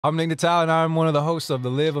I'm Nick Natale, and I'm one of the hosts of the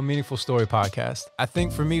Live a Meaningful Story podcast. I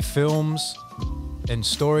think for me, films and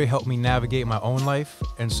story help me navigate my own life.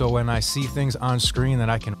 And so when I see things on screen that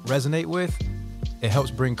I can resonate with, it helps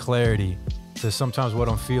bring clarity to sometimes what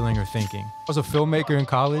I'm feeling or thinking. I was a filmmaker in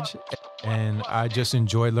college, and I just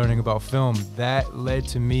enjoyed learning about film. That led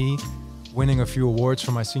to me winning a few awards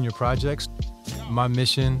for my senior projects. My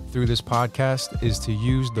mission through this podcast is to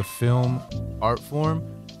use the film art form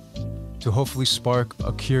to hopefully spark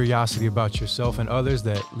a curiosity about yourself and others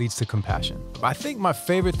that leads to compassion. I think my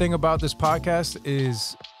favorite thing about this podcast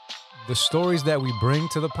is the stories that we bring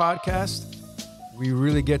to the podcast. We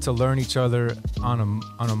really get to learn each other on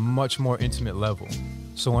a much more intimate level.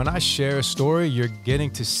 So when I share a story, you're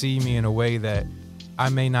getting to see me in a way that I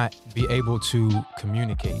may not be able to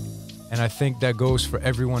communicate. And I think that goes for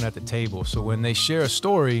everyone at the table. So when they share a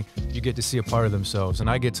story, you get to see a part of themselves. And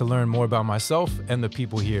I get to learn more about myself and the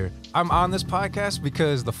people here. I'm on this podcast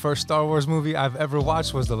because the first Star Wars movie I've ever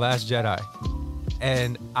watched was The Last Jedi.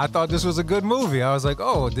 And I thought this was a good movie. I was like,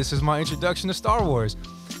 oh, this is my introduction to Star Wars.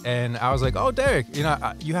 And I was like, oh, Derek, you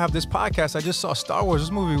have this podcast. I just saw Star Wars.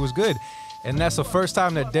 This movie was good. And that's the first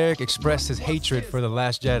time that Derek expressed his hatred for The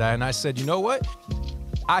Last Jedi. And I said, you know what?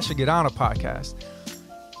 I should get on a podcast.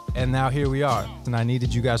 And now here we are. And I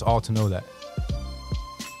needed you guys all to know that.